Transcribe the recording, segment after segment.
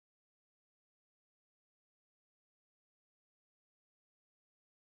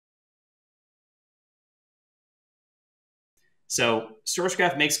So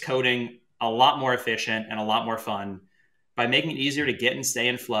Sourcegraph makes coding a lot more efficient and a lot more fun by making it easier to get and stay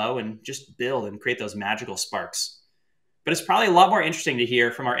in flow and just build and create those magical sparks. But it's probably a lot more interesting to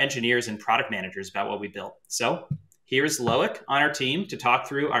hear from our engineers and product managers about what we built. So here's Loic on our team to talk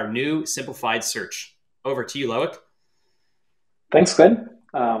through our new simplified search. Over to you, Loic. Thanks, Glenn.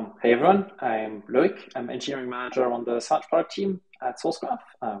 Hey, everyone. I'm Loic. I'm engineering manager on the search product team at Sourcegraph,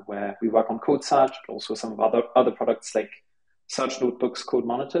 where we work on code search, but also some of other products like search notebooks, code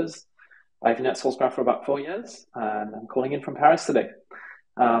monitors. I've been at Sourcegraph for about 4 years, and I'm calling in from Paris today.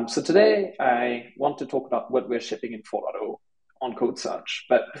 So today, I want to talk about what we're shipping in 4.0 on code search.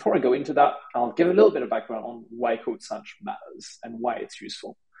 But before I go into that, I'll give a little bit of background on why code search matters and why it's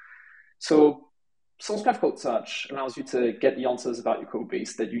useful. So Sourcegraph Code Search allows you to get the answers about your code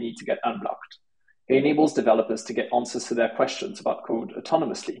base that you need to get unblocked. It enables developers to get answers to their questions about code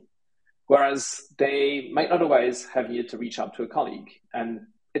autonomously, whereas they might otherwise have needed to reach out to a colleague. And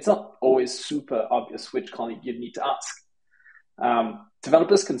it's not always super obvious which colleague you'd need to ask.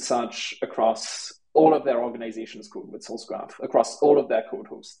 Developers can search across all of their organization's code with Sourcegraph, across all of their code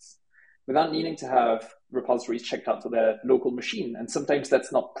hosts, without needing to have repositories checked out to their local machine. And sometimes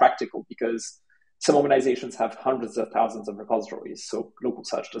that's not practical because some organizations have hundreds of thousands of repositories, so local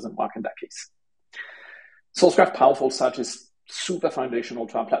search doesn't work in that case. Sourcegraph Powerful Search is super foundational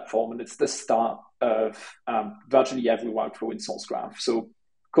to our platform, and it's the start of virtually every workflow in Sourcegraph. So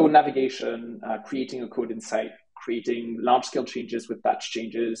code navigation, creating a code insight, creating large-scale changes with batch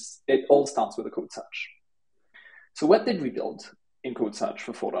changes, it all starts with a code search. So what did we build in code search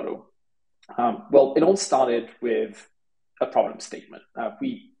for 4.0? Well, it all started with a problem statement.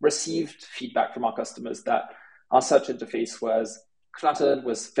 We received feedback from our customers that our search interface was cluttered,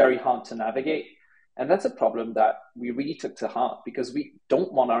 was very hard to navigate. And that's a problem that we really took to heart because we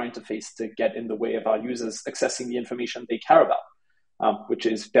don't want our interface to get in the way of our users accessing the information they care about, which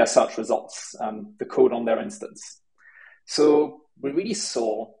is their search results, the code on their instance. So we really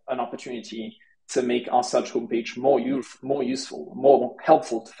saw an opportunity to make our search homepage more useful, more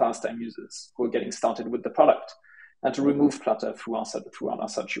helpful to first-time users who are getting started with the product, and to remove clutter throughout our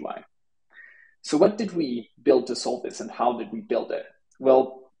search UI. So what did we build to solve this, and how did we build it?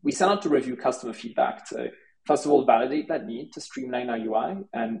 Well, we set out to review customer feedback to, first of all, validate that need to streamline our UI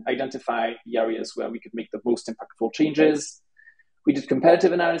and identify the areas where we could make the most impactful changes. We did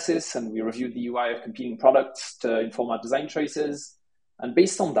comparative analysis, and we reviewed the UI of competing products to inform our design choices. And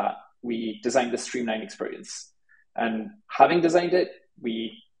based on that, we designed the streamlined experience. And having designed it,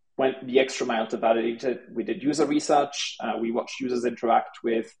 we went the extra mile to validate it. We did user research. We watched users interact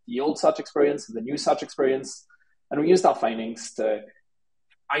with the old search experience and the new search experience. And we used our findings to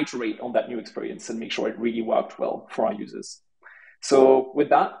iterate on that new experience and make sure it really worked well for our users. So with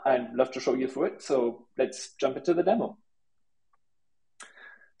that, I'd love to show you through it. So let's jump into the demo.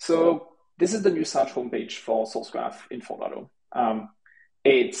 So this is the new search homepage for Sourcegraph in 4.0.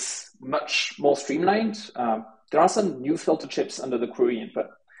 It's much more streamlined. There are some new filter chips under the query input,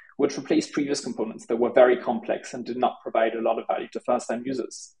 which replaced previous components that were very complex and did not provide a lot of value to first-time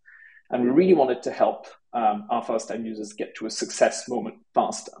users. And we really wanted to help our first-time users get to a success moment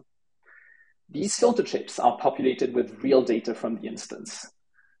faster. These filter chips are populated with real data from the instance.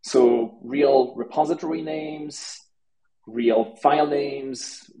 So real repository names, real file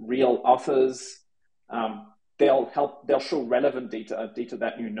names, real authors. They'll show relevant data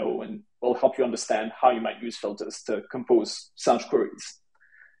that you know, and will help you understand how you might use filters to compose search queries.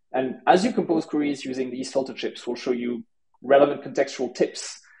 And as you compose queries using these filter chips, we'll show you relevant contextual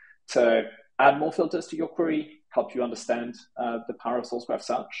tips to add more filters to your query, help you understand the power of Sourcegraph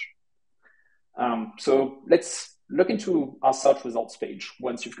search. So let's look into our search results page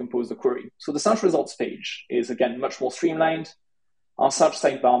once you've composed the query. So the search results page is, again, much more streamlined. Our search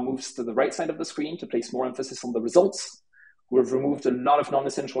sidebar moves to the right side of the screen to place more emphasis on the results. We've removed a lot of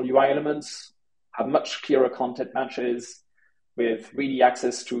non-essential UI elements, have much clearer content matches, with really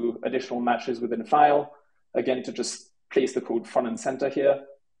access to additional matches within a file, again, to just place the code front and center here.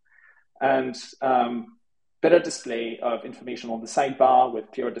 And better display of information on the sidebar with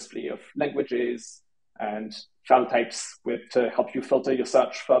clearer display of languages and file types to help you filter your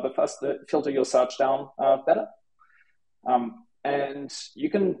search filter your search down better. And you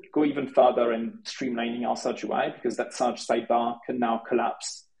can go even further in streamlining our search UI because that search sidebar can now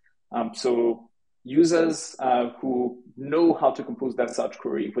collapse. So users who know how to compose their search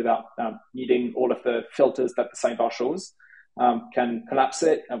query without needing all of the filters that the sidebar shows can collapse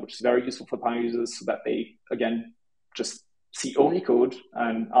it, which is very useful for power users so that they, again, just see only code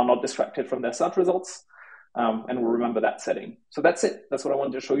and are not distracted from their search results, and will remember that setting. So that's it. That's what I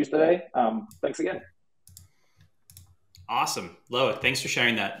wanted to show you today. Thanks again. Awesome. Loic, thanks for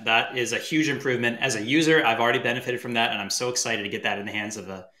sharing that. That is a huge improvement. As a user, I've already benefited from that, and I'm so excited to get that in the hands of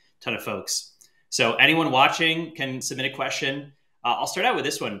a ton of folks. So anyone watching can submit a question. I'll start out with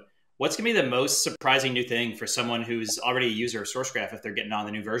this one. What's going to be the most surprising new thing for someone who's already a user of Sourcegraph if they're getting on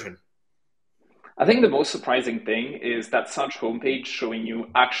the new version? I think the most surprising thing is that Search homepage showing you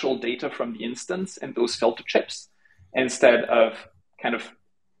actual data from the instance and those filter chips instead of kind of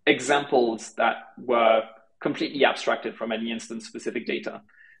examples that were completely abstracted from any instance specific data.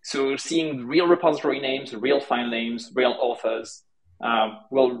 So seeing real repository names, real file names, real authors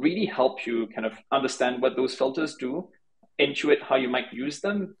will really help you kind of understand what those filters do, intuit how you might use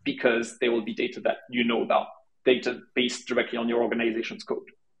them, because they will be data that you know about, data based directly on your organization's code.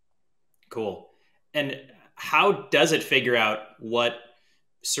 Cool. And how does it figure out what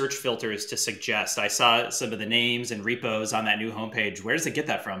search filters to suggest? I saw some of the names and repos on that new homepage. Where does it get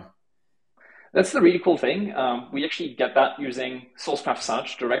that from? That's the really cool thing. We actually get that using Sourcegraph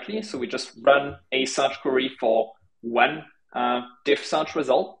search directly. So we just run a search query for one diff search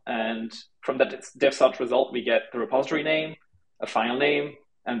result. And from that diff search result, we get the repository name, a file name,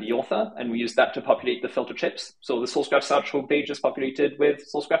 and the author. And we use that to populate the filter chips. So the Sourcegraph search homepage is populated with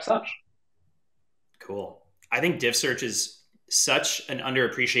Sourcegraph search. Cool. I think diff search is such an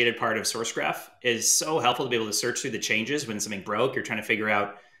underappreciated part of Sourcegraph. It's so helpful to be able to search through the changes when something broke. You're trying to figure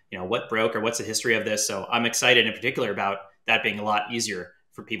out, what broke or what's the history of this. So I'm excited in particular about that being a lot easier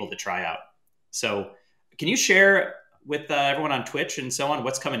for people to try out. So can you share with everyone on Twitch and so on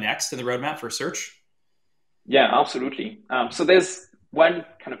what's coming next in the roadmap for search? Yeah, absolutely. So there's one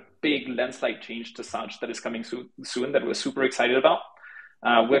kind of big landslide change to search that is coming soon that we're super excited about.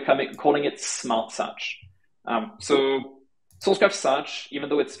 We're calling it Smart Search. So Sourcegraph Search, even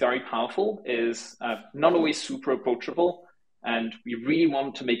though it's very powerful, is not always super approachable, and we really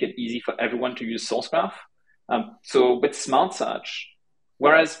want to make it easy for everyone to use Sourcegraph. So with Smart Search,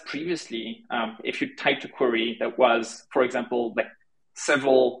 whereas previously, if you typed a query that was, for example, like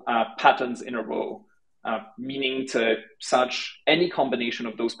several patterns in a row, meaning to search any combination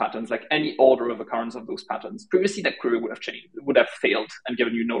of those patterns, like any order of occurrence of those patterns. Previously, that query would have failed and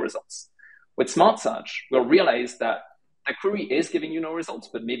given you no results. With Smart Search, we'll realize that the query is giving you no results,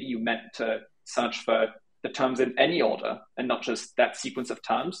 but maybe you meant to search for the terms in any order and not just that sequence of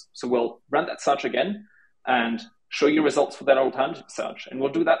terms. So we'll run that search again and show you results for that alternative search. And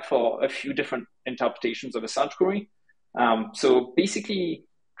we'll do that for a few different interpretations of a search query. So basically,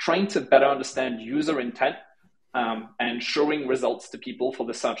 trying to better understand user intent and showing results to people for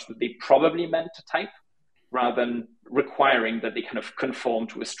the search that they probably meant to type, rather than requiring that they kind of conform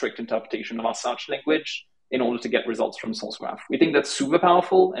to a strict interpretation of our search language in order to get results from Sourcegraph. We think that's super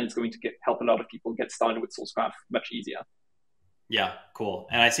powerful, and it's going to help a lot of people get started with Sourcegraph much easier. Yeah, cool.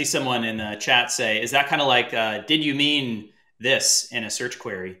 And I see someone in the chat say, is that kind of like, did you mean this in a search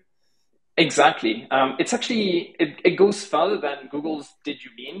query? Exactly. It's actually, it goes further than Google's did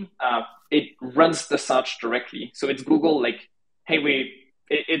you mean. It runs the search directly. So it's Google like, hey,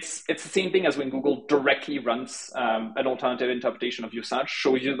 it's the same thing as when Google directly runs an alternative interpretation of your search,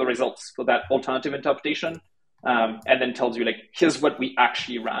 shows you the results for that alternative interpretation, and then tells you like, here's what we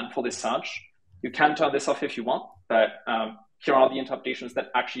actually ran for this search. You can turn this off if you want, but here are the interpretations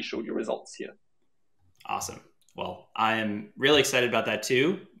that actually showed you results here. Awesome. Well, I am really excited about that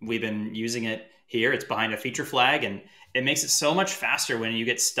too. We've been using it here. It's behind a feature flag, and it makes it so much faster when you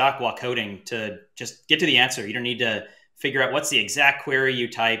get stuck while coding to just get to the answer. You don't need to figure out what's the exact query you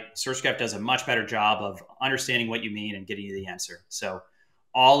type. Sourcegraph does a much better job of understanding what you mean and getting you the answer. So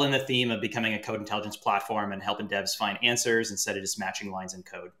all in the theme of becoming a code intelligence platform and helping devs find answers instead of just matching lines in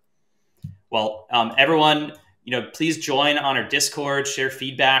code. Well, everyone, please join on our Discord, share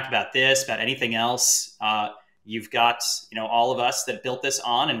feedback about this, about anything else. You've got, all of us that built this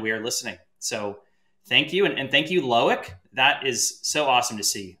on, and we are listening. So thank you. And thank you, Loic. That is so awesome to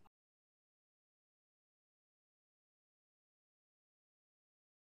see.